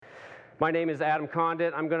My name is Adam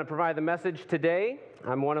Condit. I'm going to provide the message today.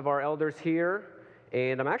 I'm one of our elders here,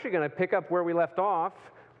 and I'm actually going to pick up where we left off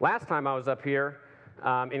last time I was up here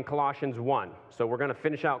in Colossians 1. So we're going to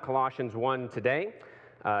finish out Colossians 1 today.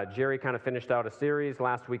 Jerry kind of finished out a series.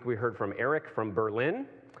 Last week we heard from Eric from Berlin,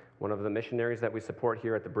 one of the missionaries that we support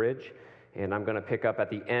here at the Bridge, and I'm going to pick up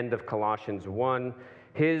at the end of Colossians 1.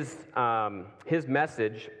 His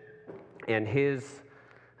message and his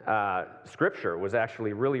scripture was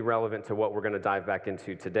actually really relevant to what we're going to dive back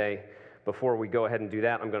into today. Before we go ahead and do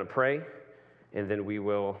that, I'm going to pray, and then we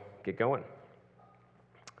will get going.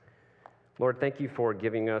 Lord, thank you for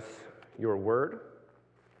giving us your word.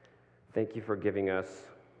 Thank you for giving us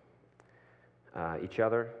each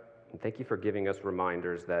other. And thank you for giving us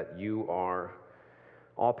reminders that you are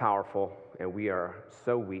all-powerful, and we are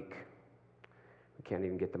so weak. We can't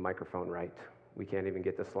even get the microphone right. We can't even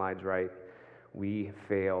get the slides right. We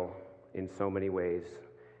fail in so many ways,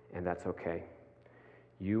 and that's okay.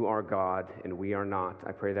 You are God, and we are not.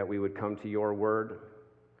 I pray that we would come to your word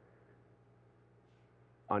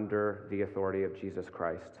under the authority of Jesus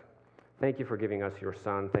Christ. Thank you for giving us your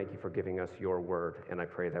Son. Thank you for giving us your word, and I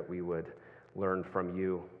pray that we would learn from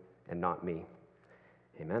you and not me.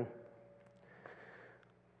 Amen.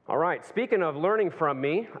 All right, speaking of learning from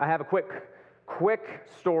me, I have a quick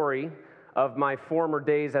story of my former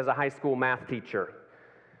days as a high school math teacher.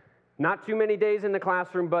 Not too many days in the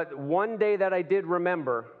classroom, but one day that I did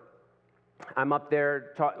remember, I'm up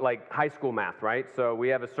there, like high school math, right? So we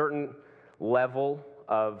have a certain level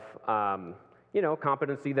of,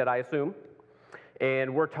 competency that I assume.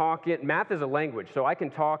 And we're talking, math is a language, so I can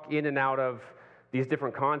talk in and out of these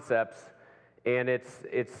different concepts, and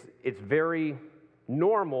it's very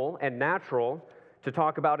normal and natural to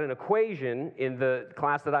talk about an equation in the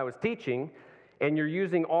class that I was teaching, and you're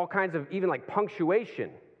using all kinds of, even like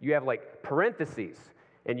punctuation. You have like parentheses,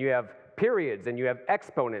 and you have periods, and you have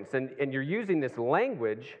exponents, and you're using this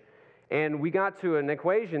language, and we got to an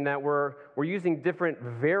equation that we're using different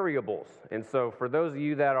variables. And so for those of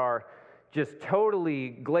you that are just totally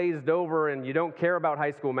glazed over and you don't care about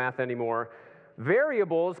high school math anymore,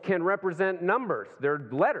 variables can represent numbers. They're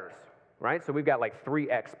letters. Right? So we've got like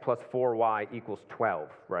 3x plus 4y equals 12,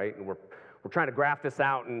 right? And we're trying to graph this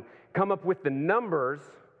out and come up with the numbers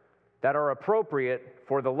that are appropriate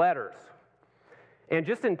for the letters. And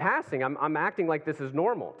just in passing, I'm acting like this is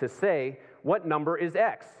normal to say, what number is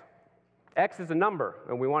x? X is a number,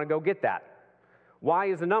 and we want to go get that. Y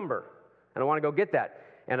is a number, and I want to go get that.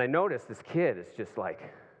 And I notice this kid is just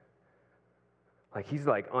like he's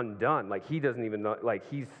like undone. Like he doesn't even know, like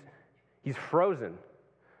he's frozen.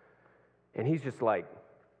 And he's just like,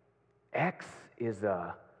 X is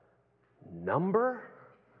a number?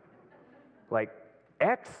 Like,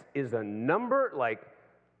 X is a number? Like,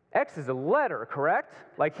 X is a letter, correct?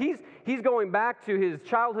 Like, he's going back to his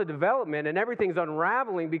childhood development, and everything's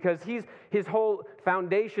unraveling because his whole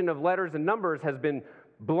foundation of letters and numbers has been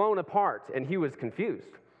blown apart, and he was confused.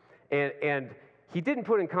 And he didn't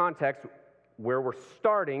put in context where we're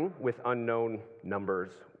starting with unknown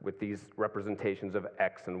numbers, with these representations of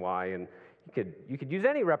X and Y, and you could use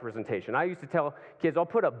any representation. I used to tell kids, I'll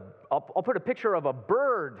put a picture of a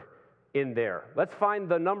bird in there. Let's find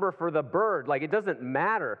the number for the bird. Like, it doesn't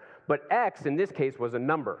matter. But X, in this case, was a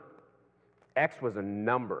number. X was a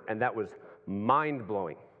number, and that was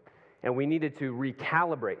mind-blowing. And we needed to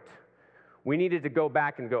recalibrate. We needed to go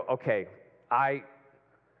back and go, okay,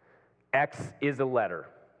 X is a letter.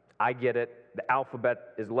 I get it. The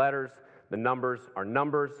alphabet is letters. The numbers are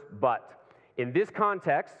numbers. But in this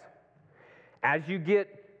context, as you get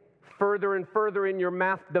further and further in your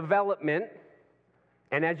math development,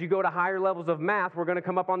 and as you go to higher levels of math, we're going to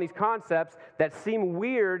come up on these concepts that seem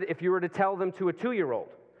weird if you were to tell them to a 2-year-old,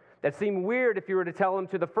 that seem weird if you were to tell them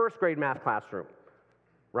to the first grade math classroom,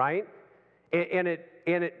 right? And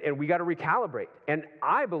we got to recalibrate. And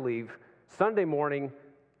I believe Sunday morning,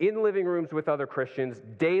 in living rooms with other Christians,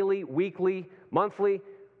 daily, weekly, monthly,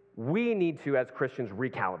 we need to, as Christians,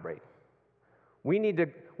 recalibrate. We need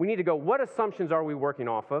to go, what assumptions are we working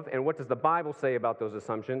off of, and what does the Bible say about those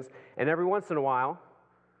assumptions? And every once in a while,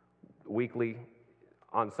 weekly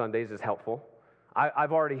on Sundays is helpful.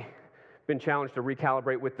 I've already been challenged to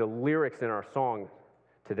recalibrate with the lyrics in our song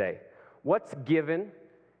today. What's given,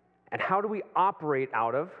 and how do we operate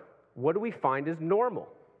out of, what do we find is normal?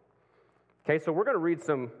 Okay, so we're going to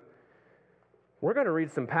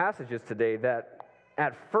read some passages today that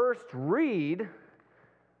at first read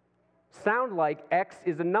sound like X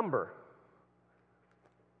is a number.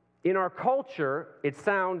 In our culture, it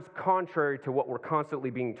sounds contrary to what we're constantly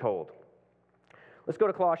being told. Let's go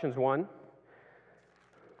to Colossians 1.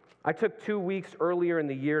 I took 2 weeks earlier in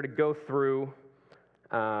the year to go through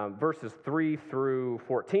verses 3 through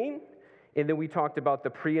 14, and then we talked about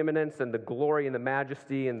the preeminence and the glory and the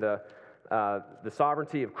majesty and the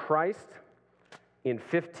sovereignty of Christ in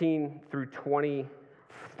 15 through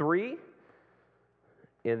 23,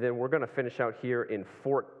 and then we're going to finish out here in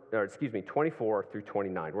 24 through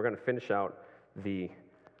 29. We're going to finish out the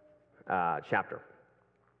chapter.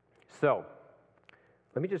 So,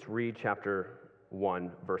 let me just read chapter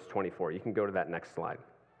 1, verse 24. You can go to that next slide.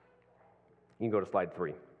 You can go to slide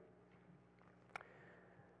 3.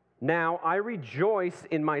 Now I rejoice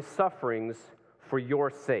in my sufferings for your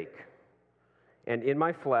sake, and in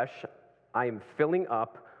my flesh I am filling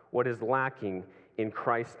up what is lacking in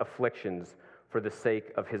Christ's afflictions for the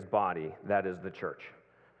sake of his body, that is the church.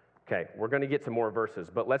 Okay, we're going to get to more verses,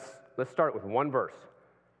 but let's start with one verse.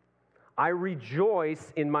 I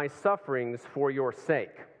rejoice in my sufferings for your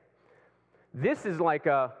sake. This is like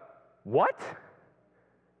a, what?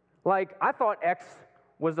 Like, I thought X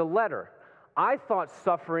was a letter. I thought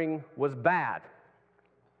suffering was bad.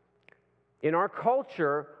 In our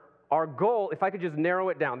culture, our goal, if I could just narrow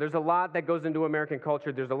it down, there's a lot that goes into American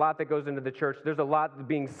culture, there's a lot that goes into the church, there's a lot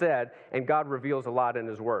being said, and God reveals a lot in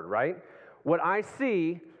his word, right? What I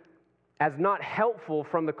see as not helpful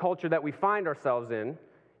from the culture that we find ourselves in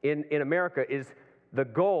America is the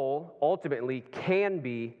goal, ultimately, can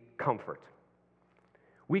be comfort.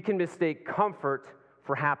 We can mistake comfort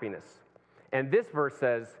for happiness. And this verse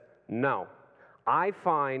says, no,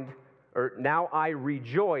 now I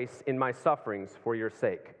rejoice in my sufferings for your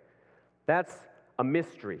sake. That's a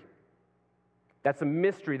mystery. That's a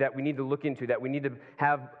mystery that we need to look into, that we need to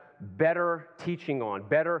have better teaching on,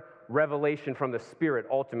 better revelation from the Spirit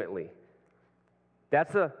ultimately.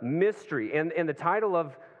 That's a mystery. And the title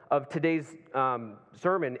of today's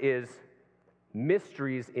sermon is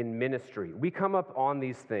Mysteries in Ministry. We come up on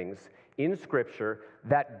these things in Scripture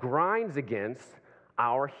that grinds against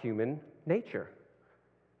our human nature.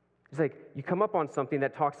 It's like you come up on something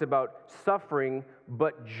that talks about suffering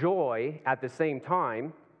but joy at the same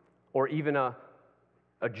time, or even a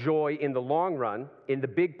joy in the long run. In the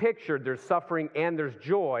big picture, there's suffering and there's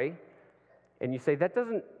joy, and you say, that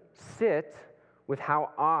doesn't sit with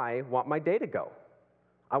how I want my day to go.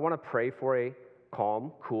 I want to pray for a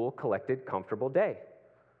calm, cool, collected, comfortable day.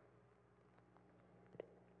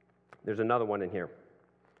 There's another one in here.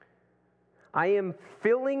 I am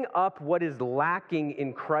filling up what is lacking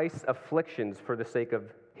in Christ's afflictions for the sake of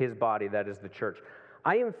his body, that is the church.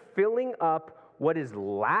 I am filling up what is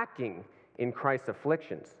lacking in Christ's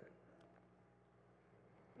afflictions.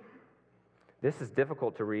 This is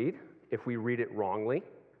difficult to read if we read it wrongly.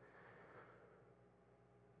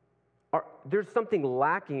 There's something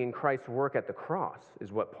lacking in Christ's work at the cross,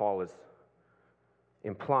 is what Paul is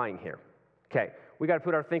implying here. Okay, we got to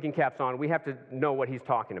put our thinking caps on. We have to know what he's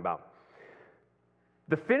talking about.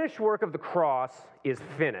 The finished work of the cross is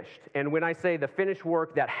finished. And when I say the finished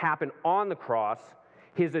work that happened on the cross,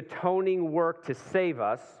 his atoning work to save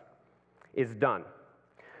us is done.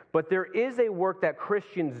 But there is a work that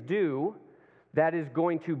Christians do that is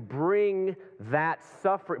going to bring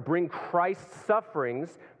Christ's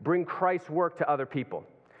sufferings, bring Christ's work to other people.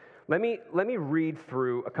 Let me read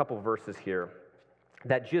through a couple verses here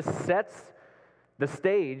that just sets the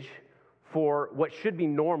stage for what should be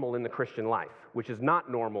normal in the Christian life, which is not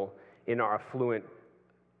normal in our affluent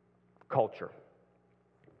culture.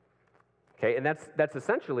 Okay, and that's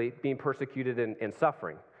essentially being persecuted and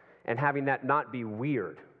suffering, and having that not be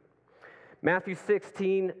weird. Matthew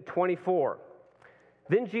 16:24.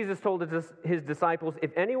 Then Jesus told his disciples,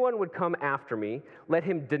 if anyone would come after me, let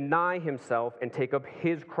him deny himself and take up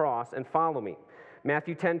his cross and follow me.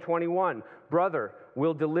 Matthew 10:21, brother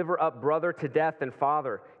will deliver up brother to death and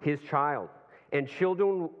father his child. And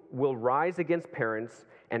children will rise against parents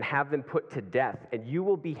and have them put to death. And you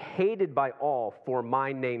will be hated by all for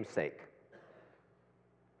my name's sake.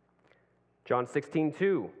 John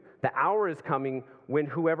 16:2, the hour is coming when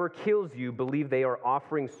whoever kills you believe they are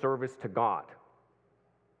offering service to God.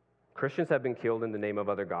 Christians have been killed in the name of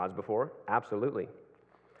other gods before, absolutely.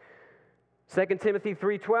 2 Timothy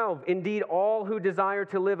 3:12, indeed all who desire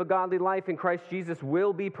to live a godly life in Christ Jesus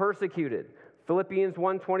will be persecuted. Philippians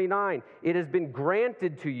 1:29, it has been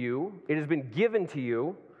granted to you, it has been given to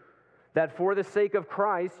you, that for the sake of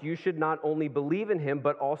Christ you should not only believe in him,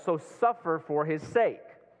 but also suffer for his sake.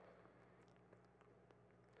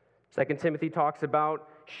 2 Timothy talks about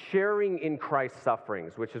sharing in Christ's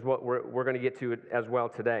sufferings, which is what we're going to get to as well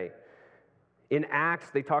today. In Acts,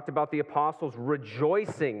 they talked about the apostles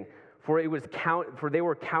rejoicing, for they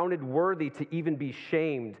were counted worthy to even be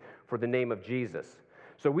shamed for the name of Jesus.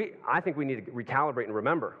 So I think we need to recalibrate and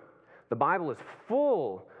remember, The Bible is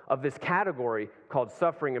full of this category called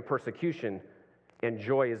suffering and persecution, and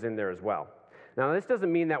joy is in there as well. Now, this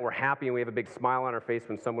doesn't mean that we're happy and we have a big smile on our face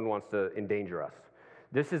when someone wants to endanger us.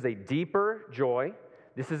 This is a deeper joy.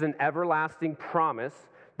 This is an everlasting promise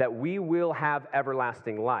that we will have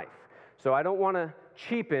everlasting life. So I don't want to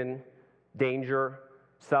cheapen danger,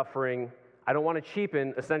 suffering. I don't want to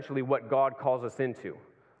cheapen essentially what God calls us into.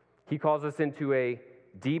 He calls us into a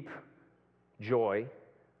deep joy,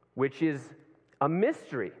 which is a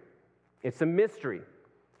mystery. It's a mystery.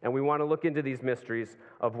 And we want to look into these mysteries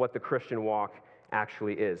of what the Christian walk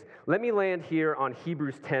actually is. Let me land here on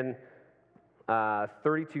Hebrews 10,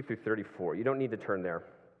 32 through 34. You don't need to turn there.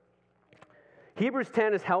 Hebrews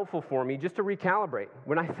 10 is helpful for me just to recalibrate.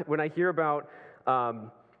 When I hear about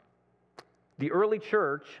the early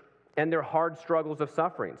church and their hard struggles of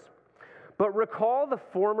sufferings. But recall the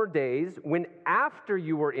former days when after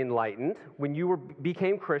you were enlightened, when you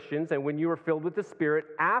became Christians and when you were filled with the Spirit,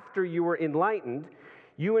 after you were enlightened,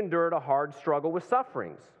 you endured a hard struggle with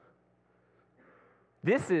sufferings.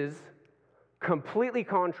 This is completely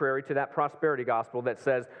contrary to that prosperity gospel that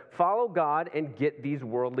says, follow God and get these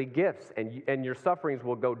worldly gifts, and your sufferings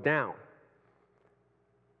will go down.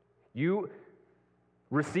 You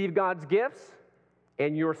receive God's gifts,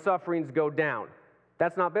 and your sufferings go down.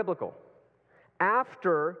 That's not biblical.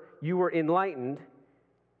 After you were enlightened,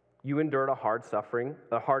 you endured a hard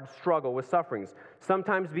struggle with sufferings,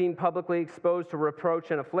 sometimes being publicly exposed to reproach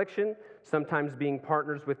and affliction, sometimes being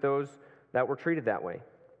partners with those that were treated that way.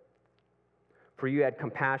 For you had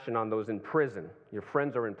compassion on those in prison. Your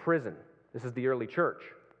friends are in prison. This is the early church.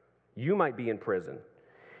 You might be in prison.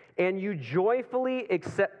 And you joyfully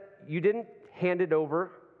you didn't hand it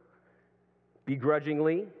over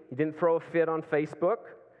begrudgingly. You didn't throw a fit on Facebook.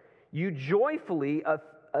 You joyfully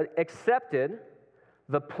accepted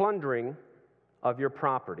the plundering of your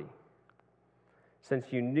property, since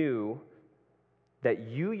you knew that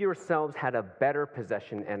you yourselves had a better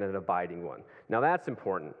possession and an abiding one. Now that's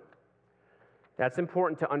important. That's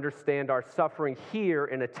important to understand our suffering here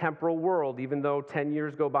in a temporal world, even though 10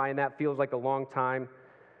 years go by and that feels like a long time,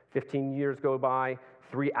 15 years go by,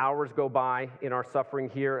 3 hours go by in our suffering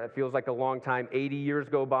here, it feels like a long time, 80 years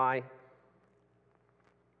go by.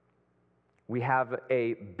 We have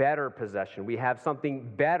a better possession. We have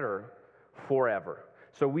something better forever.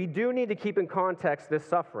 So we do need to keep in context this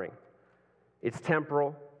suffering. It's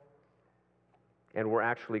temporal, and we're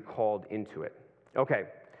actually called into it. Okay.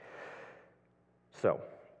 So,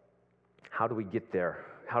 how do we get there?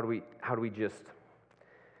 How do we just...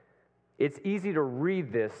 It's easy to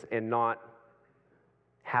read this and not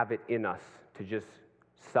have it in us to just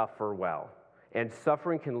suffer well. And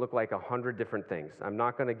suffering can look like 100 different things. I'm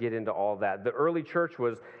not going to get into all that. The early church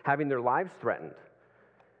was having their lives threatened.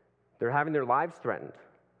 They're having their lives threatened.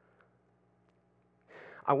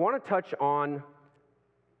 I want to touch on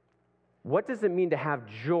what does it mean to have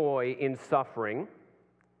joy in suffering?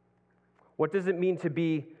 What does it mean to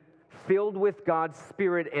be filled with God's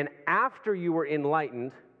Spirit and after you were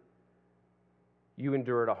enlightened, you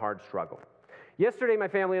endured a hard struggle? Yesterday, my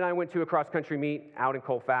family and I went to a cross-country meet out in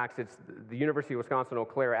Colfax. It's the University of Wisconsin-Eau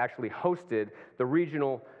Claire actually hosted the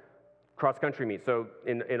regional cross-country meet. So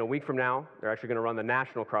in a week from now, they're actually going to run the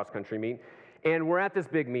national cross-country meet. And we're at this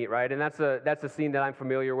big meet, right? And that's a scene that I'm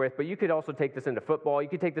familiar with. But you could also take this into football. You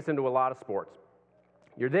could take this into a lot of sports.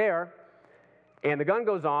 You're there, and the gun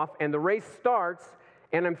goes off, and the race starts,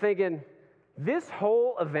 and I'm thinking, this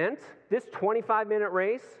whole event, this 25-minute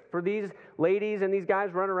race for these ladies and these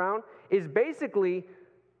guys running around, is basically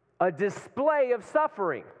a display of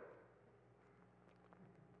suffering.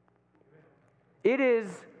 It is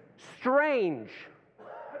strange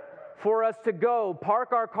for us to go,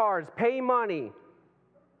 park our cars, pay money,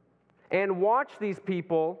 and watch these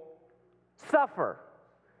people suffer.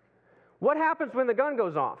 What happens when the gun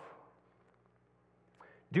goes off?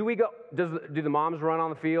 Do the moms run on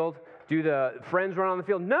the field? Do the friends run on the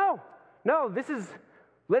field? No,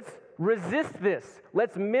 let's resist this.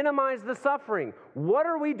 Let's minimize the suffering. What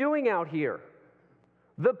are we doing out here?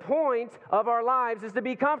 The point of our lives is to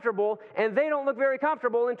be comfortable, and they don't look very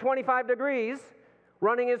comfortable in 25 degrees,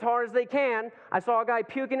 running as hard as they can. I saw a guy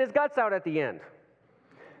puking his guts out at the end.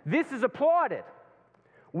 This is applauded.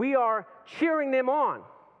 We are cheering them on.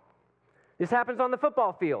 This happens on the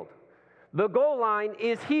football field. The goal line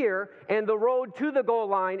is here, and the road to the goal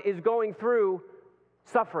line is going through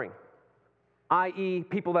suffering, i.e.,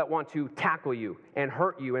 people that want to tackle you and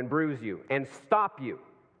hurt you and bruise you and stop you.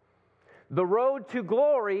 The road to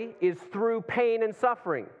glory is through pain and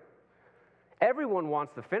suffering. Everyone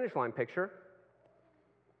wants the finish line picture,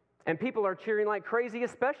 and people are cheering like crazy,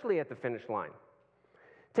 especially at the finish line.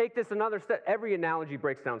 Take this another step. Every analogy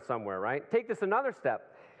breaks down somewhere, right? Take this another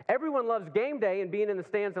step. Everyone loves game day and being in the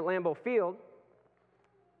stands at Lambeau Field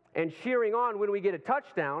and cheering on when we get a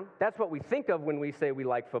touchdown. That's what we think of when we say we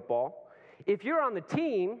like football. If you're on the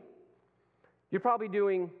team, you're probably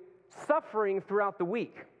doing suffering throughout the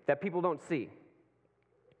week that people don't see.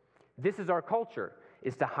 This is our culture,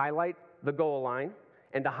 is to highlight the goal line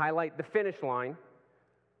and to highlight the finish line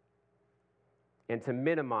and to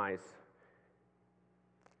minimize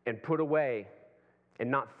and put away and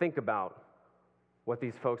not think about what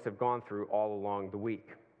these folks have gone through all along the week.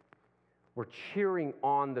 We're cheering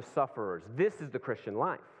on the sufferers. This is the Christian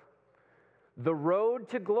life. The road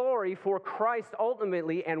to glory for Christ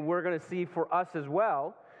ultimately, and we're going to see for us as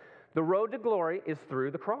well, the road to glory is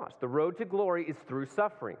through the cross. The road to glory is through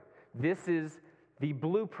suffering. This is the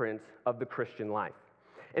blueprint of the Christian life.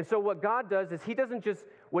 And so what God does is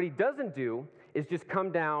what he doesn't do is just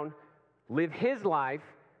come down, live his life,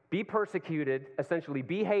 be persecuted, essentially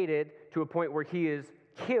be hated to a point where he is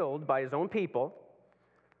killed by his own people,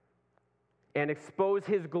 and expose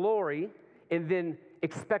his glory, and then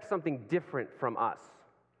expect something different from us.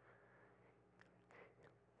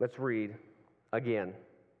 Let's read again.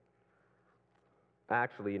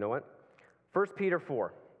 Actually, you know what? 1 Peter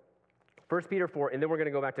 4. 1 Peter 4, and then we're going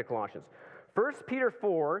to go back to Colossians. 1 Peter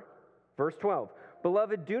 4, verse 12.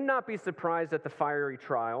 Beloved, do not be surprised at the fiery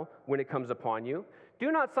trial when it comes upon you.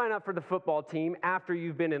 Do not sign up for the football team after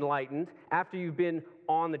you've been enlightened, after you've been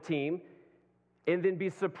on the team, and then be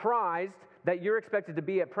surprised that you're expected to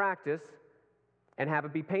be at practice and have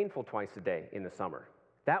it be painful twice a day in the summer.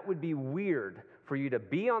 That would be weird for you to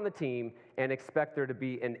be on the team and expect there to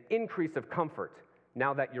be an increase of comfort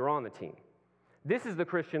now that you're on the team. This is the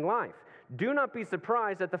Christian life. Do not be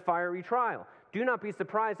surprised at the fiery trial. Do not be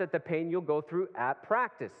surprised at the pain you'll go through at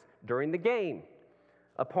practice, during the game,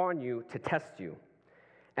 upon you to test you.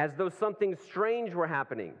 As though something strange were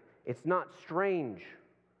happening. It's not strange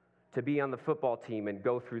to be on the football team and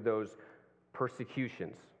go through those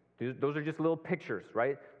persecutions. Those are just little pictures,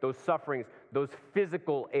 right? Those sufferings, those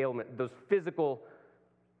physical ailments, those physical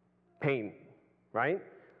pain, right?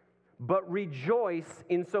 But rejoice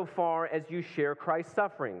insofar as you share Christ's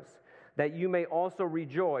sufferings, that you may also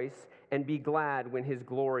rejoice and be glad when his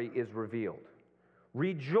glory is revealed.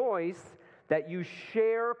 Rejoice that you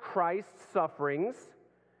share Christ's sufferings,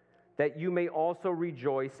 that you may also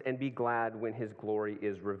rejoice and be glad when his glory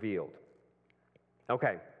is revealed.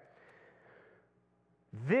 Okay.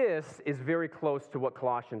 This is very close to what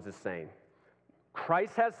Colossians is saying.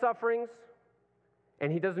 Christ has sufferings,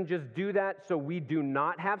 and he doesn't just do that so we do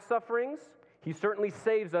not have sufferings. He certainly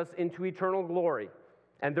saves us into eternal glory,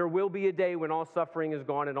 and there will be a day when all suffering is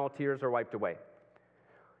gone and all tears are wiped away.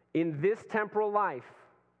 In this temporal life,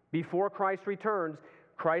 before Christ returns,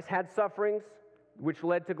 Christ had sufferings, which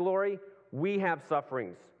led to glory. We have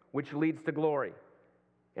sufferings, which leads to glory.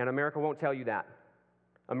 And America won't tell you that.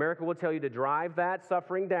 America will tell you to drive that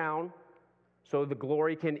suffering down so the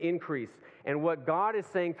glory can increase. And what God is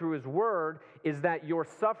saying through his word is that your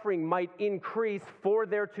suffering might increase for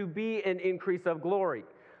there to be an increase of glory.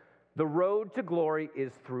 The road to glory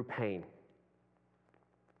is through pain.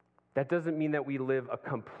 That doesn't mean that we live a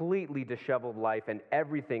completely disheveled life and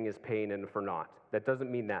everything is pain and for naught. That doesn't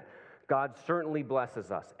mean that. God certainly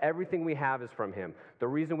blesses us. Everything we have is from him. The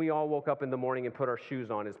reason we all woke up in the morning and put our shoes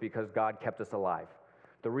on is because God kept us alive.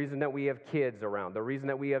 The reason that we have kids around, the reason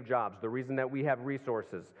that we have jobs, the reason that we have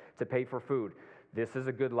resources to pay for food. This is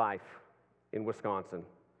a good life in Wisconsin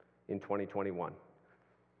in 2021.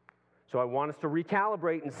 So I want us to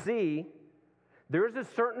recalibrate and see there is a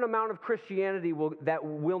certain amount of Christianity that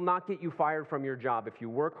will not get you fired from your job if you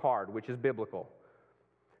work hard, which is biblical.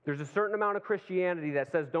 There's a certain amount of Christianity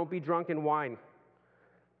that says don't be drunk in wine.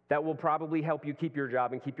 That will probably help you keep your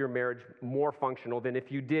job and keep your marriage more functional than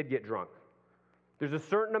if you did get drunk. There's a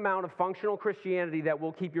certain amount of functional Christianity that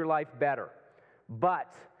will keep your life better.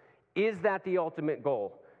 But is that the ultimate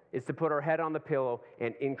goal? Is to put our head on the pillow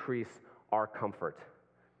and increase our comfort?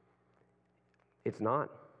 It's not.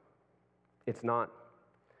 It's not.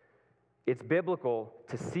 It's biblical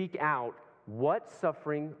to seek out what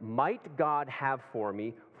suffering might God have for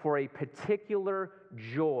me for a particular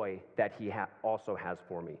joy that he also has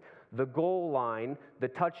for me. The goal line, the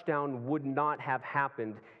touchdown would not have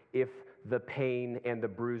happened if the pain and the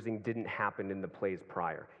bruising didn't happen in the plays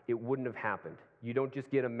prior. It wouldn't have happened. You don't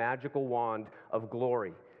just get a magical wand of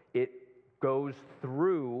glory. It goes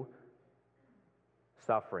through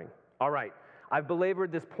suffering. All right, I've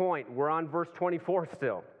belabored this point. We're on verse 24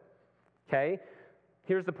 still. Okay?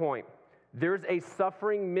 Here's the point. There's a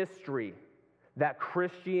suffering mystery that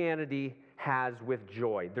Christianity has with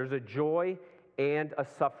joy. There's a joy and a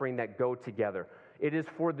suffering that go together. It is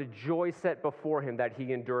for the joy set before him that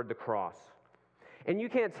he endured the cross. And you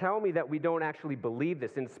can't tell me that we don't actually believe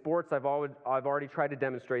this. In sports, I've already tried to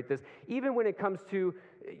demonstrate this. Even when it comes to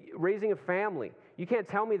raising a family, you can't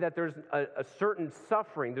tell me that there's a certain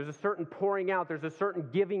suffering, there's a certain pouring out, there's a certain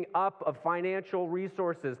giving up of financial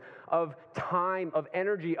resources, of time, of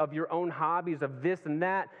energy, of your own hobbies, of this and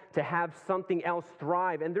that, to have something else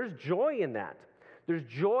thrive. And there's joy in that. There's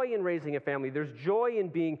joy in raising a family. There's joy in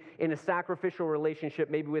being in a sacrificial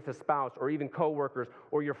relationship, maybe with a spouse or even coworkers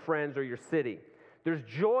or your friends or your city. There's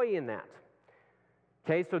joy in that.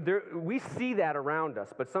 Okay, so we see that around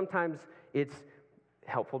us, but sometimes it's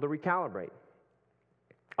helpful to recalibrate.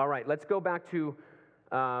 All right, let's go back to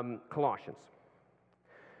Colossians.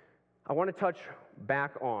 I want to touch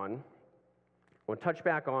back on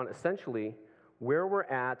essentially where we're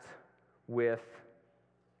at with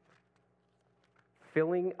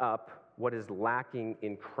filling up what is lacking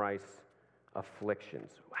in Christ's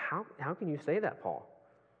afflictions. How can you say that, Paul?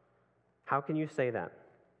 How can you say that?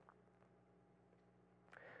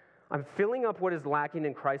 I'm filling up what is lacking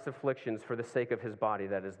in Christ's afflictions for the sake of his body,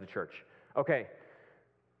 that is the church. Okay,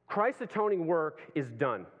 Christ's atoning work is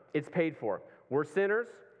done. It's paid for. We're sinners.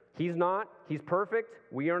 He's not. He's perfect.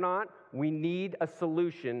 We are not. We need a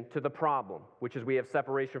solution to the problem, which is we have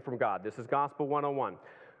separation from God. This is Gospel 101.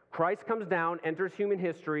 Christ comes down, enters human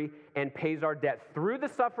history, and pays our debt through the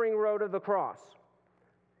suffering road of the cross.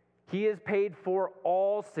 He has paid for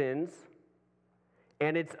all sins,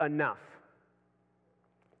 and it's enough.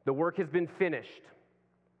 The work has been finished.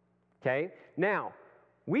 Okay? Now,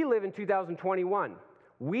 we live in 2021.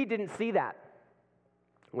 We didn't see that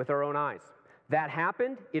with our own eyes. That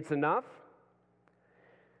happened. It's enough.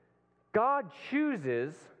 God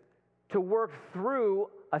chooses to work through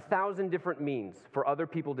 1,000 different means for other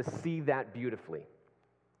people to see that beautifully.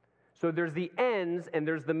 So there's the ends and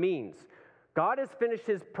there's the means. God has finished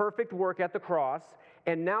his perfect work at the cross,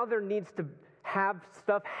 and now there needs to have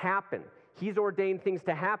stuff happen. He's ordained things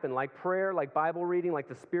to happen, like prayer, like Bible reading, like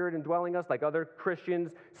the Spirit indwelling us, like other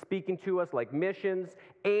Christians speaking to us, like missions,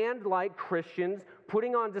 and like Christians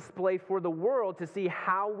putting on display for the world to see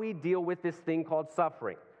how we deal with this thing called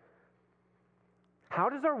suffering. How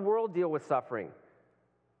does our world deal with suffering?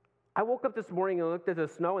 I woke up this morning and looked at the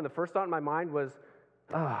snow, and the first thought in my mind was,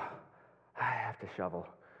 I have to shovel.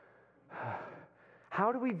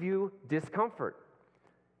 How do we view discomfort?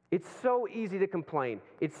 It's so easy to complain.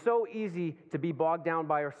 It's so easy to be bogged down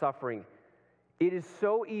by our suffering. It is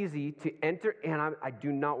so easy to enter, and I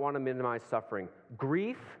do not want to minimize suffering.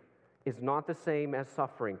 Grief is not the same as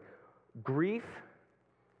suffering. Grief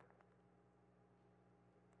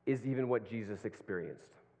is even what Jesus experienced.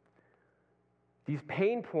 These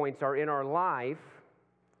pain points are in our life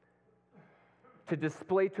to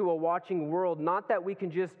display to a watching world, not that we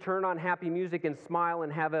can just turn on happy music and smile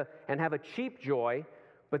and have a cheap joy,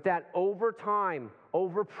 but that over time,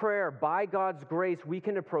 over prayer, by God's grace, we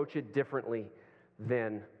can approach it differently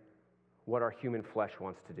than what our human flesh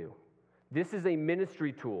wants to do. This is a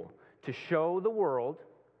ministry tool to show the world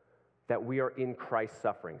that we are in Christ's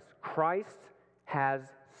sufferings. Christ has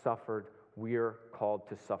suffered. We are called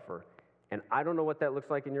to suffer. And I don't know what that looks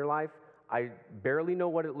like in your life. I barely know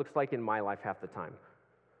what it looks like in my life half the time.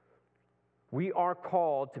 We are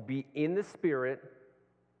called to be in the Spirit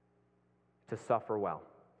to suffer well.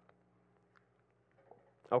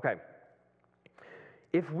 Okay.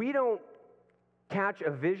 If we don't catch a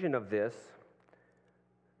vision of this,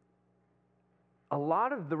 a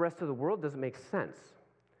lot of the rest of the world doesn't make sense.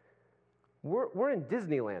 We're in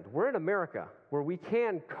Disneyland. We're in America, where we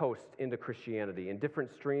can coast into Christianity and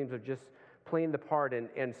different streams of just playing the part,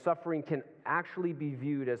 and suffering can actually be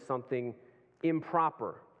viewed as something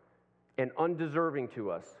improper and undeserving to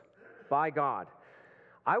us by God.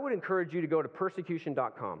 I would encourage you to go to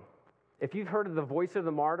persecution.com. If you've heard of the Voice of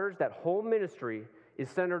the Martyrs, that whole ministry is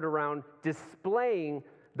centered around displaying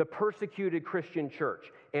the persecuted Christian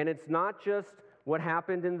church. And it's not just what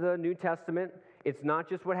happened in the New Testament. It's not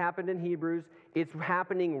just what happened in Hebrews. It's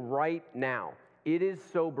happening right now. It is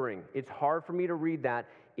sobering. It's hard for me to read that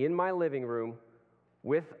in my living room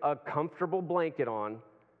with a comfortable blanket on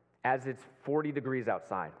as it's 40 degrees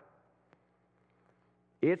outside.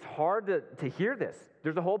 It's hard to hear this.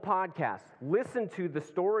 There's a whole podcast. Listen to the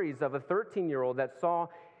stories of a 13-year-old that saw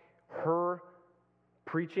her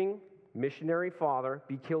preaching missionary father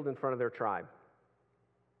be killed in front of their tribe.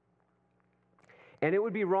 And it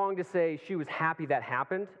would be wrong to say she was happy that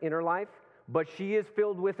happened in her life, but she is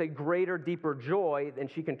filled with a greater, deeper joy, and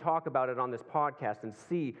she can talk about it on this podcast and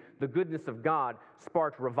see the goodness of God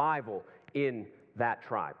sparked revival in that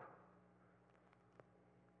tribe.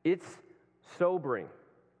 It's sobering.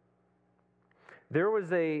 There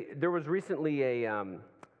was recently a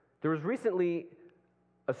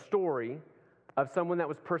story of someone that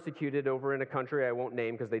was persecuted over in a country I won't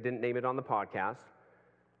name because they didn't name it on the podcast.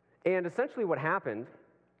 And essentially what happened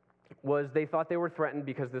was they thought they were threatened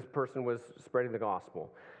because this person was spreading the gospel.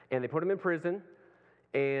 And they put him in prison,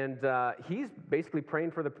 and he's basically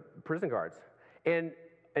praying for the prison guards. And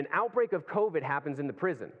an outbreak of COVID happens in the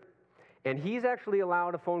prison. And he's actually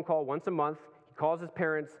allowed a phone call once a month. He calls his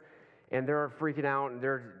parents, and they're freaking out, and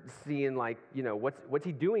they're seeing, like, you know, what's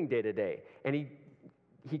he doing day to day? And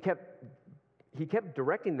he kept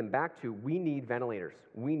directing them back to, we need ventilators.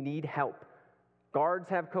 We need help. Guards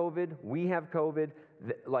have COVID. We have COVID.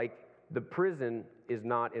 The prison is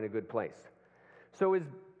not in a good place. So his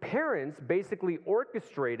parents basically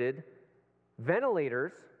orchestrated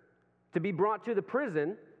ventilators to be brought to the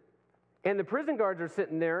prison, and the prison guards are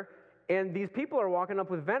sitting there, and these people are walking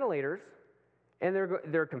up with ventilators, and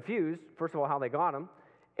they're confused, first of all, how they got them,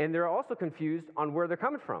 and they're also confused on where they're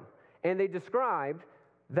coming from. And they described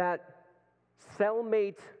that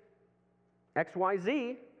cellmate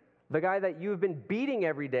XYZ, the guy that you've been beating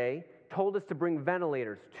every day, told us to bring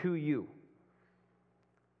ventilators to you.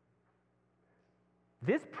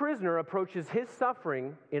 This prisoner approaches his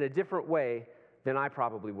suffering in a different way than I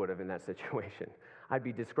probably would have in that situation. I'd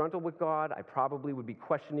be disgruntled with God. I probably would be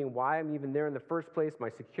questioning why I'm even there in the first place, my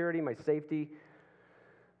security, my safety.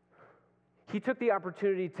 He took the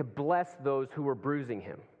opportunity to bless those who were bruising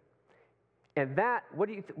him. And that, what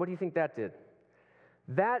do you think that did?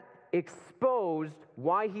 That exposed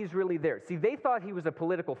why he's really there. See, they thought he was a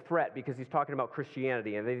political threat because he's talking about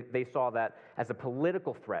Christianity, and they saw that as a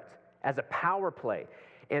political threat, as a power play.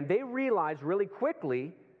 And they realized really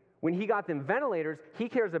quickly, when he got them ventilators, he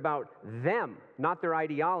cares about them, not their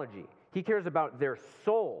ideology. He cares about their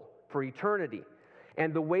soul for eternity.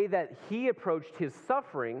 And the way that he approached his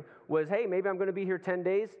suffering was, hey, maybe I'm going to be here 10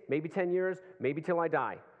 days, maybe 10 years, maybe till I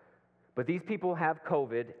die. But these people have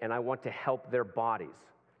COVID, and I want to help their bodies.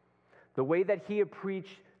 The way that he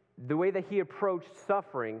approached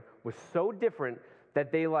suffering was so different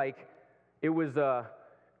that it was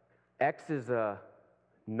X is a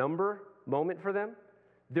number moment for them.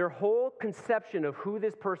 Their whole conception of who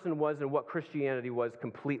this person was and what Christianity was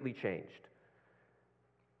completely changed.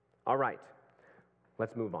 All right,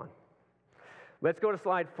 let's move on. Let's go to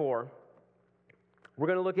slide 4. We're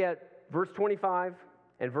going to look at verse 25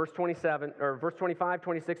 and verse 27, or verse 25,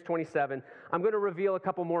 26, 27. I'm going to reveal a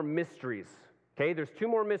couple more mysteries. Okay, there's 2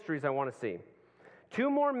 more mysteries I want to see. 2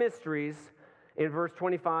 more mysteries in verse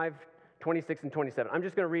 25, 26, and 27. I'm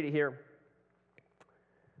just going to read it here.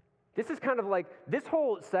 This is kind of like, this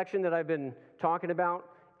whole section that I've been talking about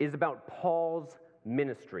is about Paul's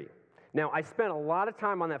ministry. Now, I spent a lot of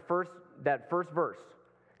time on that first verse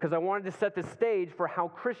because I wanted to set the stage for how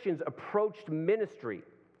Christians approached ministry.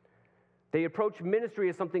 They approached ministry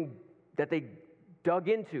as something that they dug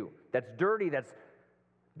into, that's dirty,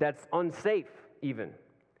 that's unsafe even.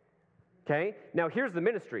 Okay? Now, here's the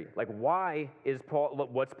ministry. Like,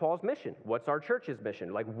 what's Paul's mission? What's our church's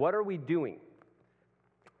mission? Like, what are we doing?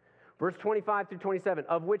 Verse 25 through 27,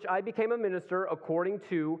 of which I became a minister according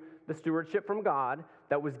to the stewardship from God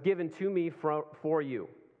that was given to me for you,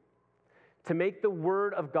 to make the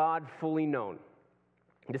word of God fully known.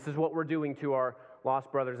 This is what we're doing to our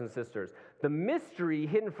lost brothers and sisters. The mystery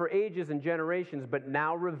hidden for ages and generations, but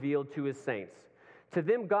now revealed to his saints. To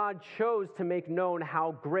them God chose to make known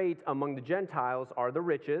how great among the Gentiles are the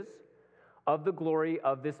riches of the glory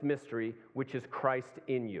of this mystery, which is Christ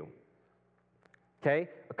in you. Okay,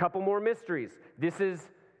 a couple more mysteries. This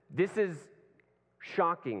is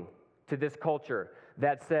shocking to this culture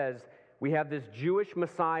that says we have this Jewish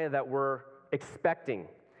Messiah that we're expecting.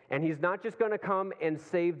 And he's not just going to come and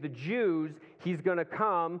save the Jews, he's going to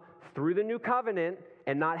come through the new covenant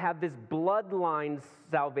and not have this bloodline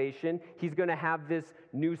salvation. He's going to have this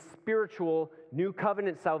new spiritual, new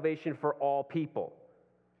covenant salvation for all people,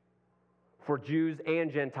 for Jews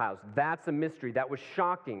and Gentiles. That's a mystery. That was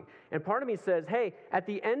shocking. And part of me says, hey, at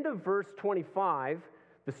the end of verse 25,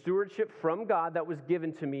 the stewardship from God that was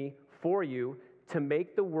given to me for you to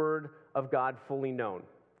make the word of God fully known.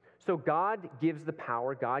 So God gives the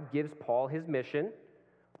power. God gives Paul his mission,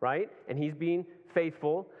 right? And he's being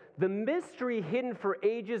faithful. The mystery hidden for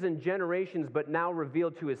ages and generations, but now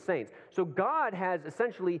revealed to his saints. So God has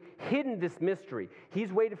essentially hidden this mystery.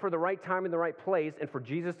 He's waited for the right time and the right place and for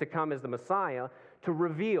Jesus to come as the Messiah to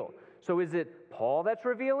reveal. So is it Paul that's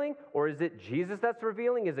revealing, or is it Jesus that's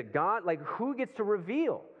revealing? Is it God? Like, who gets to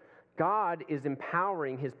reveal? God is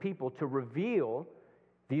empowering his people to reveal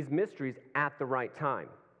these mysteries at the right time.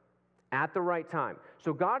 at the right time.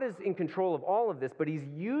 So God is in control of all of this, but he's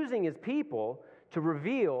using his people to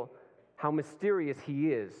reveal how mysterious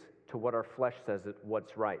he is to what our flesh says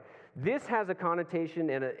what's right. This has a connotation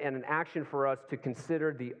and an action for us to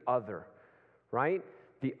consider the other, right?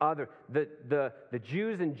 The other, the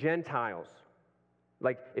Jews and Gentiles.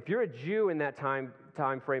 Like, if you're a Jew in that time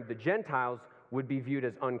frame, the Gentiles would be viewed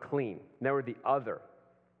as unclean. They were the other.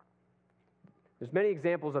 There's many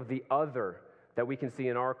examples of the other that we can see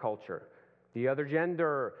in our culture. The other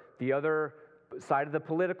gender, the other side of the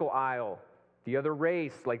political aisle, the other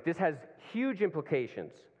race. Like, this has huge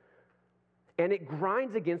implications. And it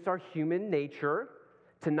grinds against our human nature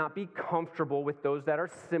to not be comfortable with those that are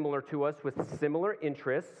similar to us, with similar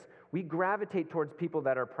interests. We gravitate towards people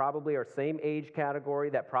that are probably our same age category,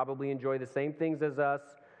 that probably enjoy the same things as us.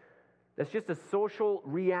 That's just a social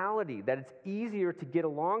reality, that it's easier to get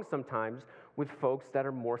along sometimes with folks that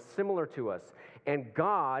are more similar to us. And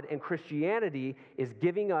God and Christianity is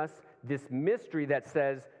giving us this mystery that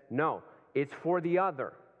says, no, it's for the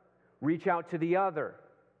other. Reach out to the other.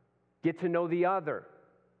 Get to know the other.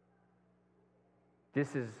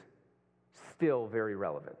 This is still very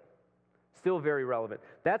relevant. Still very relevant.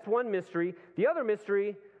 That's one mystery. The other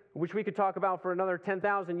mystery, which we could talk about for another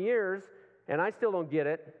 10,000 years, and I still don't get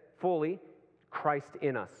it fully, Christ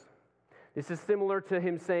in us. This is similar to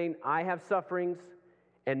him saying, I have sufferings,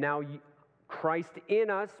 and now Christ in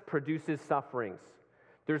us produces sufferings.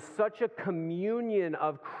 There's such a communion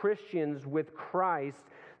of Christians with Christ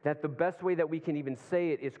that the best way that we can even say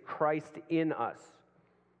it is Christ in us.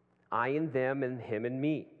 I in them and him in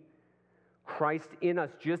me. Christ in us.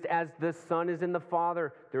 Just as the Son is in the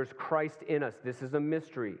Father, there's Christ in us. This is a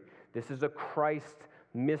mystery. This is a Christ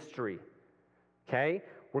mystery. Okay?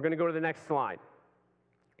 We're going to go to the next slide.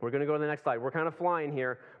 We're kind of flying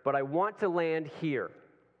here, but I want to land here.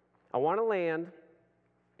 I want to land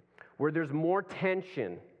where there's more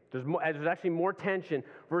tension. There's actually more tension.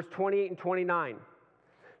 Verse 28 and 29.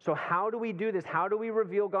 So how do we do this? How do we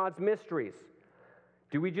reveal God's mysteries?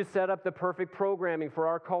 Do we just set up the perfect programming for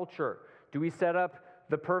our culture? Do we set up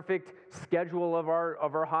the perfect schedule of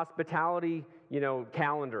our hospitality,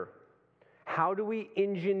 calendar? How do we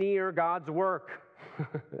engineer God's work?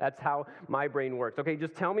 That's how my brain works. Okay,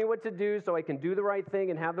 just tell me what to do so I can do the right thing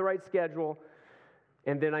and have the right schedule,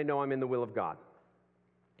 and then I know I'm in the will of God.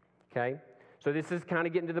 Okay? So this is kind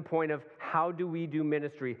of getting to the point of how do we do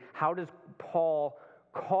ministry? How does Paul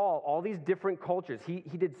call all these different cultures? He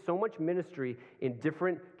did so much ministry in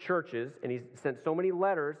different churches, and he sent so many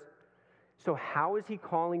letters. So how is he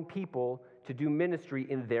calling people to do ministry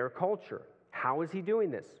in their culture? How is he doing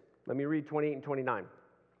this? Let me read 28 and 29.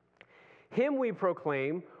 Him we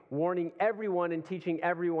proclaim, warning everyone and teaching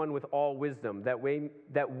everyone with all wisdom, that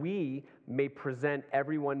we may present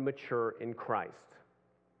everyone mature in Christ.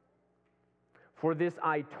 For this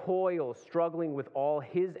I toil, struggling with all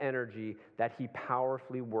his energy that he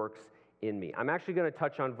powerfully works in me. I'm actually going to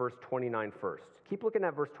touch on verse 29 first. Keep looking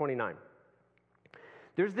at verse 29.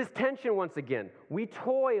 There's this tension once again. We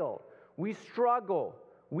toil, we struggle,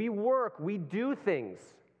 we work, we do things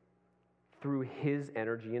through his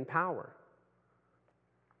energy and power.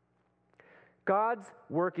 God's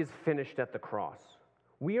work is finished at the cross.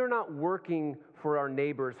 We are not working for our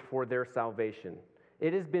neighbors for their salvation.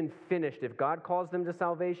 It has been finished. If God calls them to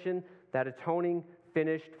salvation, that atoning,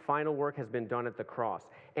 finished, final work has been done at the cross.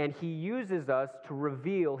 And he uses us to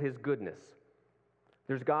reveal his goodness.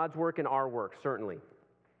 There's God's work and our work, certainly.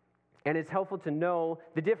 And it's helpful to know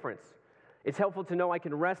the difference. It's helpful to know I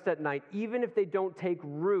can rest at night, even if they don't take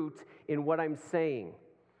root in what I'm saying.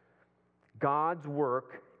 God's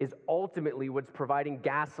work is ultimately what's providing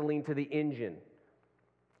gasoline to the engine.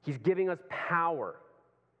 He's giving us power.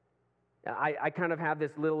 I kind of have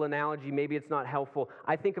this little analogy. Maybe it's not helpful.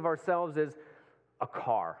 I think of ourselves as a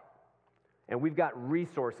car. And we've got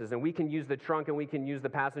resources. And we can use the trunk and we can use the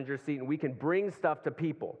passenger seat. And we can bring stuff to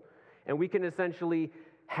people. And we can essentially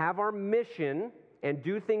have our mission and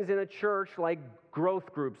do things in a church like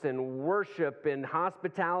growth groups and worship and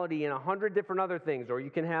hospitality and 100 different other things. Or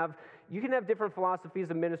you can have different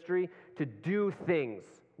philosophies of ministry to do things.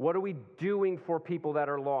 What are we doing for people that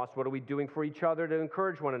are lost? What are we doing for each other to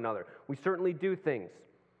encourage one another? We certainly do things.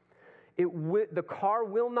 The car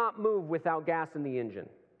will not move without gas in the engine.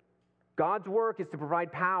 God's work is to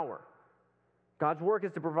provide power. God's work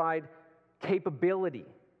is to provide capability.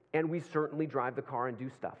 And we certainly drive the car and do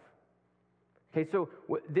stuff. Okay, so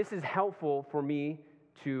this is helpful for me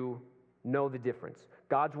to know the difference.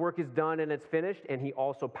 God's work is done and it's finished, and he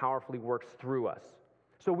also powerfully works through us.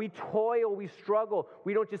 So we toil, we struggle.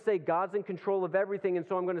 We don't just say God's in control of everything, and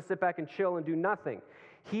so I'm going to sit back and chill and do nothing.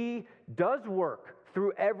 He does work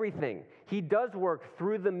through everything. He does work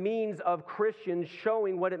through the means of Christians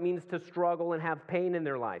showing what it means to struggle and have pain in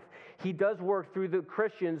their life. He does work through the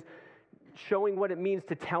Christians showing what it means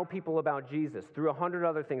to tell people about Jesus, through 100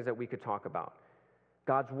 other things that we could talk about.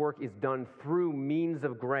 God's work is done through means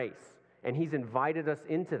of grace, and He's invited us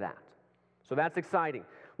into that. So that's exciting.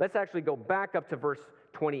 Let's actually go back up to verse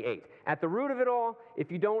 28. At the root of it all,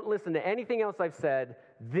 if you don't listen to anything else I've said,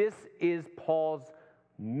 this is Paul's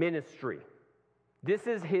ministry. This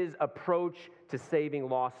is his approach to saving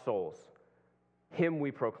lost souls. Him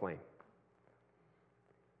we proclaim.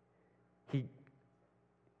 He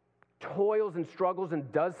toils and struggles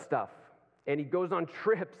and does stuff, and he goes on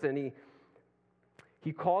trips, and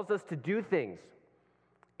he calls us to do things,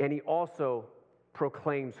 and he also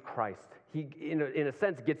proclaims Christ. He, in a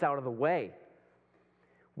sense, gets out of the way.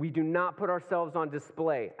 We do not put ourselves on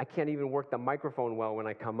display. I can't even work the microphone well when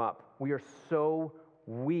I come up. We are so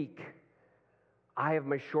weak. I have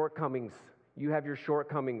my shortcomings. You have your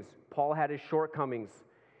shortcomings. Paul had his shortcomings.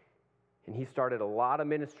 And he started a lot of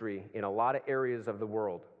ministry in a lot of areas of the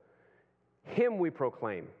world. Him we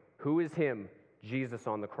proclaim. Who is him? Jesus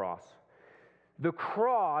on the cross. The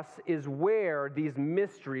cross is where these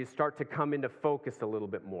mysteries start to come into focus a little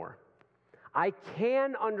bit more. I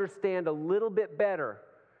can understand a little bit better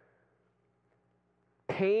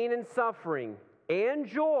pain and suffering and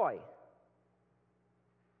joy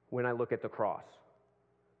when I look at the cross.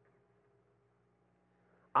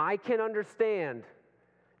 I can understand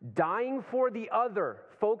dying for the other,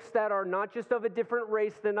 folks that are not just of a different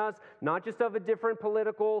race than us, not just of a different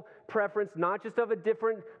political preference, not just of a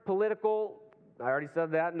different political, I already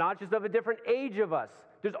said that, not just of a different age of us.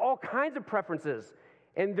 There's all kinds of preferences.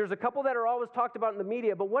 And there's a couple that are always talked about in the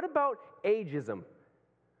media, but what about ageism?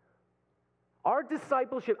 Our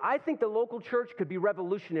discipleship, I think the local church could be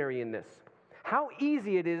revolutionary in this. How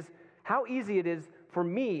easy it is for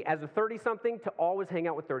me as a 30-something to always hang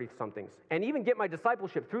out with 30-somethings and even get my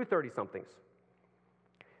discipleship through 30-somethings.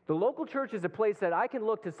 The local church is a place that I can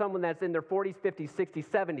look to someone that's in their 40s, 50s, 60s,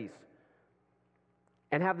 70s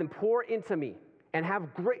and have them pour into me and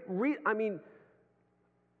have great,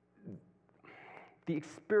 the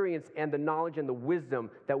experience and the knowledge and the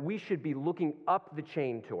wisdom that we should be looking up the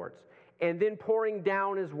chain towards and then pouring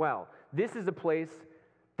down as well. This is a place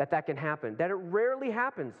that can happen, that it rarely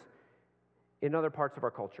happens in other parts of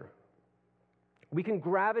our culture. We can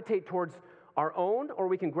gravitate towards our own or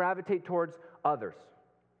we can gravitate towards others.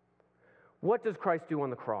 What does Christ do on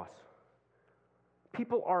the cross?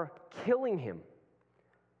 People are killing him.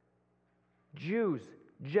 Jews,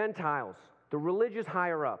 Gentiles, the religious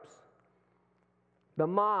higher-ups, the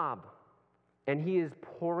mob, and he is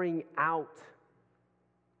pouring out.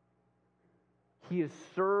 He is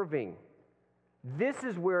serving. This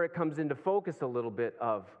is where it comes into focus a little bit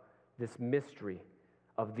of this mystery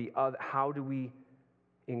of the other. How do we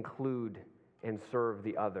include and serve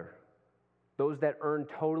the other? Those that earn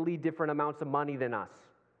totally different amounts of money than us.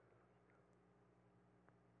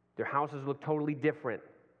 Their houses look totally different.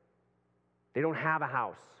 They don't have a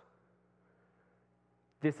house.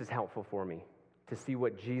 This is helpful for me to see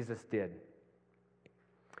what Jesus did.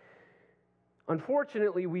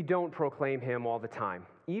 Unfortunately, we don't proclaim him all the time,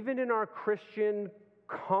 even in our Christian,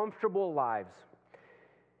 comfortable lives.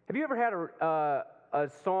 Have you ever had a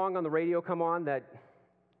song on the radio come on that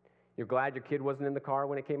you're glad your kid wasn't in the car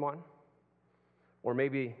when it came on? Or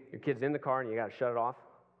maybe your kid's in the car and you got to shut it off?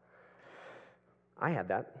 I had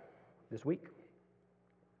that this week.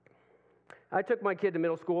 I took my kid to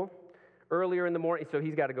middle school earlier in the morning, so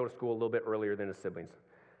he's got to go to school a little bit earlier than his siblings.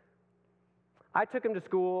 I took him to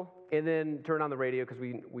school and then turned on the radio because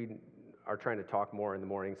we are trying to talk more in the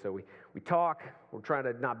morning. So we talk, we're trying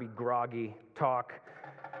to not be groggy, talk.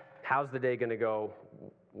 How's the day going to go?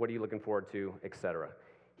 What are you looking forward to, etc.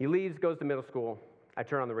 He leaves, goes to middle school. I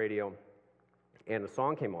turn on the radio, and a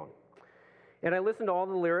song came on. And I listened to all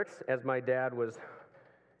the lyrics, as my dad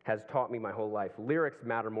has taught me my whole life. Lyrics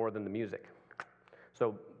matter more than the music.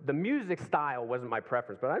 So the music style wasn't my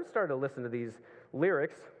preference, but I started to listen to these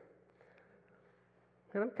lyrics,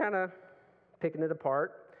 and I'm kind of picking it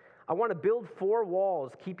apart. I want to build 4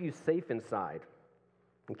 walls, keep you safe inside,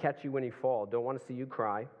 and catch you when you fall. Don't want to see you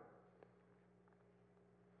cry.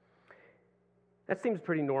 That seems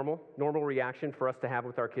pretty normal reaction for us to have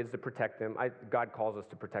with our kids to protect them. God calls us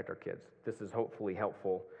to protect our kids. This is hopefully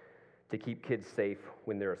helpful to keep kids safe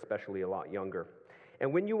when they're especially a lot younger.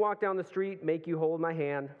 And when you walk down the street, make you hold my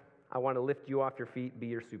hand. I want to lift you off your feet, be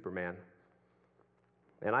your Superman.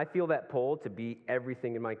 And I feel that pull to be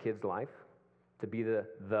everything in my kid's life, to be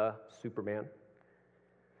the Superman.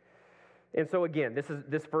 And so again,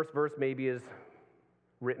 this first verse maybe is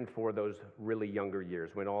written for those really younger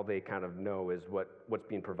years when all they kind of know is what's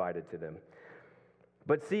being provided to them.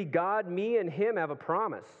 But see, God, me and him have a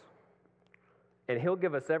promise, and he'll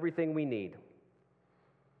give us everything we need.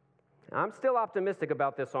 I'm still optimistic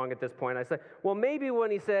about this song at this point. I said, well, maybe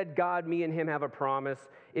when he said, God, me and him have a promise,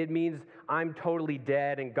 it means I'm totally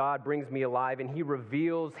dead and God brings me alive and he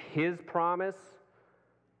reveals his promise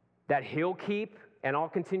that he'll keep and I'll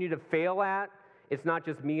continue to fail at. It's not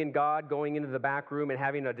just me and God going into the back room and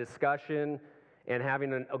having a discussion and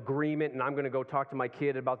having an agreement, and I'm going to go talk to my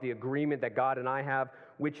kid about the agreement that God and I have,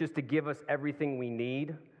 which is to give us everything we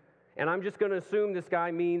need. And I'm just going to assume this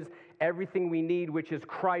guy means everything we need, which is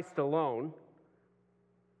Christ alone.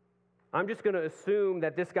 I'm just going to assume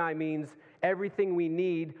that this guy means everything we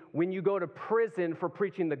need. When you go to prison for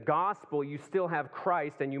preaching the gospel, you still have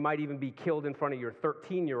Christ, and you might even be killed in front of your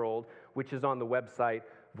 13-year-old, which is on the website,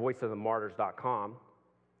 voiceofthemartyrs.com.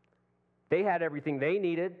 They had everything they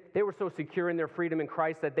needed. They were so secure in their freedom in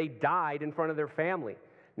Christ that they died in front of their family.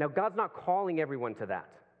 Now, God's not calling everyone to that.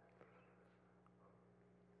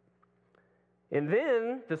 And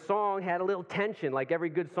then the song had a little tension, like every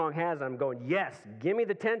good song has. I'm going, yes, give me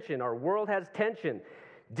the tension. Our world has tension.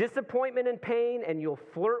 Disappointment and pain, and you'll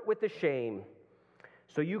flirt with the shame.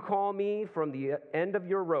 So you call me from the end of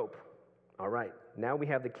your rope. All right, now we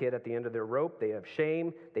have the kid at the end of their rope. They have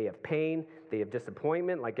shame, they have pain, they have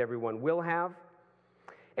disappointment, like everyone will have.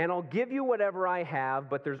 And I'll give you whatever I have,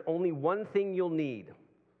 but there's only one thing you'll need.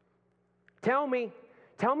 Tell me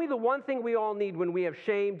the one thing we all need when we have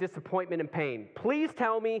shame, disappointment, and pain. Please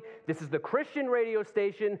tell me. This is the Christian radio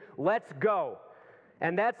station. Let's go.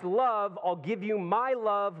 And that's love. I'll give you my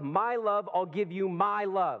love, I'll give you my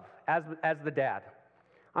love, as the dad.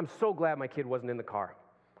 I'm so glad my kid wasn't in the car.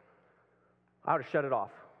 I would have shut it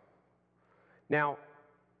off. Now,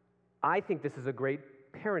 I think this is a great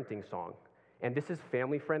parenting song. And this is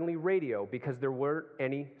family-friendly radio because there weren't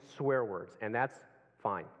any swear words, and that's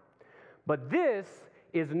fine. But this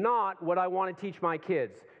is not what I want to teach my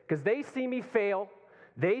kids, because they see me fail,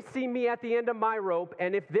 they see me at the end of my rope,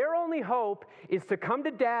 and if their only hope is to come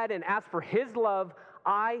to dad and ask for his love,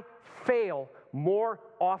 I fail more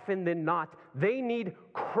often than not. They need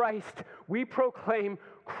Christ. We proclaim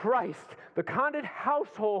Christ. The Condit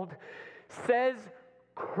household says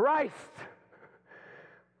Christ.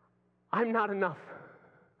 I'm not enough.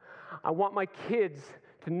 I want my kids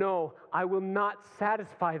to know I will not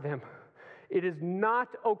satisfy them. It is not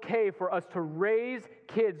okay for us to raise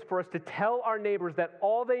kids, for us to tell our neighbors that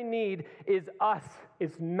all they need is us.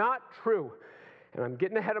 It's not true. And I'm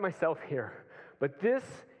getting ahead of myself here. But this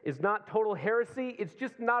is not total heresy. It's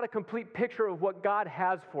just not a complete picture of what God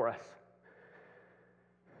has for us.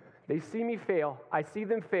 They see me fail. I see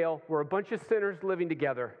them fail. We're a bunch of sinners living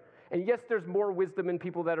together. And yes, there's more wisdom in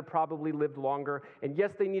people that have probably lived longer. And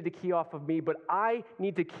yes, they need to key off of me, but I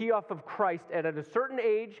need to key off of Christ. And at a certain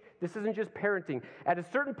age, this isn't just parenting, at a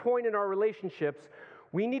certain point in our relationships,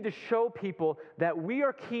 we need to show people that we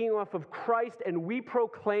are keying off of Christ and we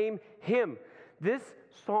proclaim him. This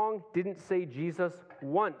song didn't say Jesus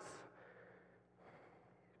once.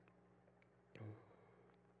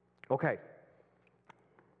 Okay.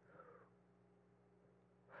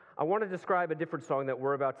 I want to describe a different song that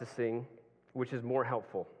we're about to sing, which is more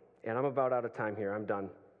helpful. And I'm about out of time here. I'm done.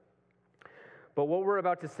 But what we're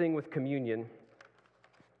about to sing with communion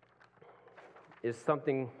is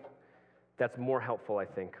something that's more helpful, I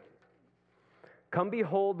think. Come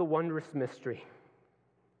behold the wondrous mystery.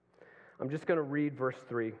 I'm just going to read verse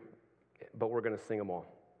 3, but we're going to sing them all.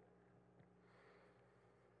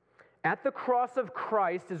 At the cross of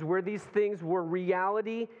Christ is where these things were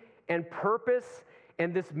reality and purpose,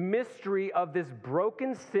 and this mystery of this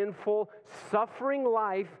broken, sinful, suffering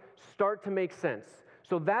life start to make sense.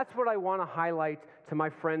 So that's what I want to highlight to my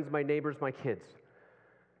friends, my neighbors, my kids.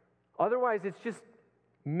 Otherwise, it's just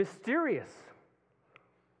mysterious.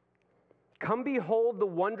 Come behold the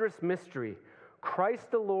wondrous mystery, Christ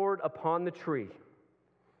the Lord upon the tree.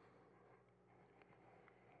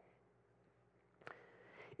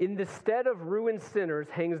 In the stead of ruined sinners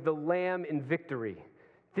hangs the Lamb in victory.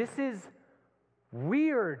 This is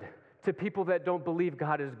weird to people that don't believe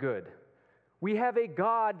God is good. We have a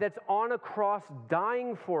God that's on a cross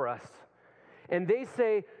dying for us. And they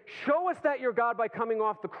say, show us that you're God by coming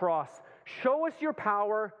off the cross. Show us your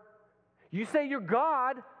power. You say you're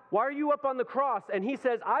God. Why are you up on the cross? And he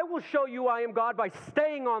says, I will show you I am God by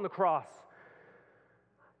staying on the cross.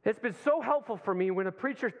 It's been so helpful for me when a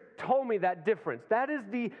preacher told me that difference. That is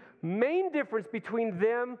the main difference between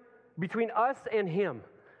us and him.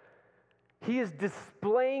 He is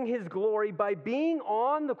displaying his glory by being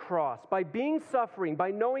on the cross, by being suffering, by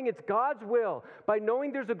knowing it's God's will, by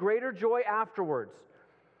knowing there's a greater joy afterwards.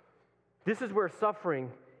 This is where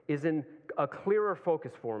suffering is in a clearer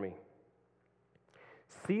focus for me.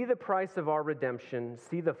 See the price of our redemption.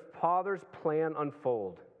 See the Father's plan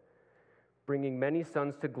unfold, bringing many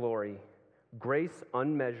sons to glory, grace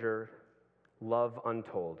unmeasured, love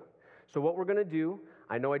untold. So what we're going to do,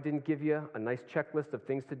 I know I didn't give you a nice checklist of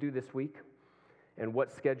things to do this week and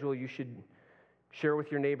what schedule you should share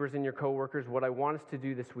with your neighbors and your coworkers. What I want us to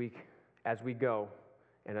do this week as we go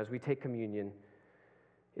and as we take communion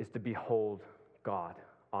is to behold God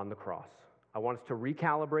on the cross. I want us to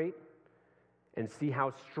recalibrate and see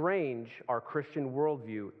how strange our Christian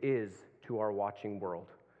worldview is to our watching world.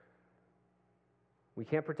 We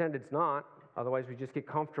can't pretend it's not, otherwise we just get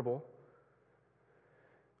comfortable.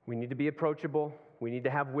 We need to be approachable. We need to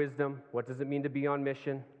have wisdom. What does it mean to be on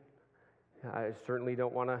mission? I certainly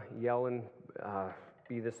don't want to yell and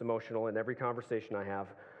be this emotional in every conversation I have,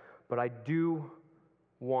 but I do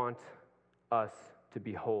want us to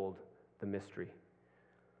behold the mystery.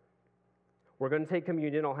 We're going to take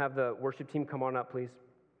communion. I'll have the worship team come on up, please.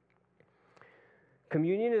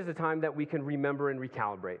 Communion is a time that we can remember and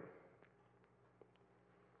recalibrate.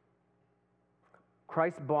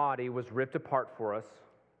 Christ's body was ripped apart for us.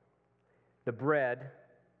 The bread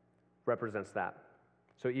represents that.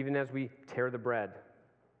 So even as we tear the bread,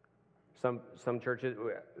 some churches,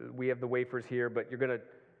 we have the wafers here, but you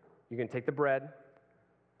can take the bread.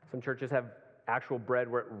 Some churches have actual bread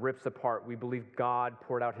where it rips apart. We believe God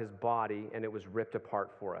poured out his body and it was ripped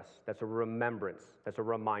apart for us. That's a remembrance. That's a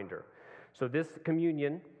reminder. So this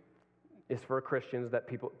communion is for Christians that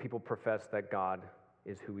people profess that God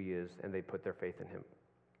is who he is and they put their faith in him.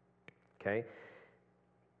 Okay?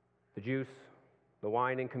 The juice, the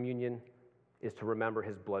wine in communion is to remember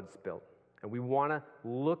his blood spilt. And we want to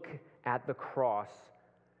look at the cross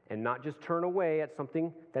and not just turn away at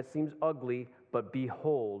something that seems ugly, but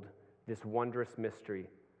behold this wondrous mystery.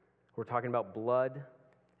 We're talking about blood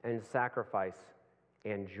and sacrifice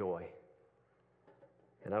and joy.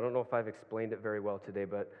 And I don't know if I've explained it very well today,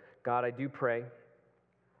 but God, I do pray.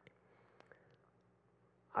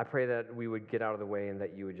 I pray that we would get out of the way and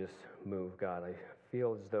that you would just move, God. I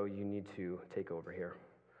feel as though you need to take over here.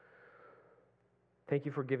 Thank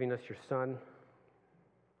you for giving us your Son.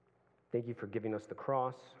 Thank you for giving us the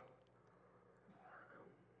cross.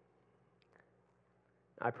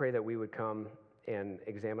 I pray that we would come and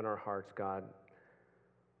examine our hearts, God,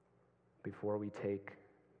 before we take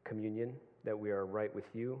communion, that we are right with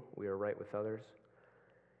you, we are right with others.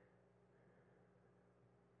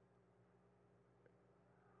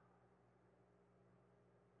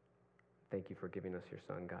 Thank you for giving us your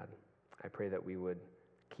Son, God. I pray that we would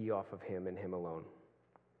key off of him and him alone.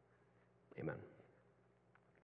 Amen.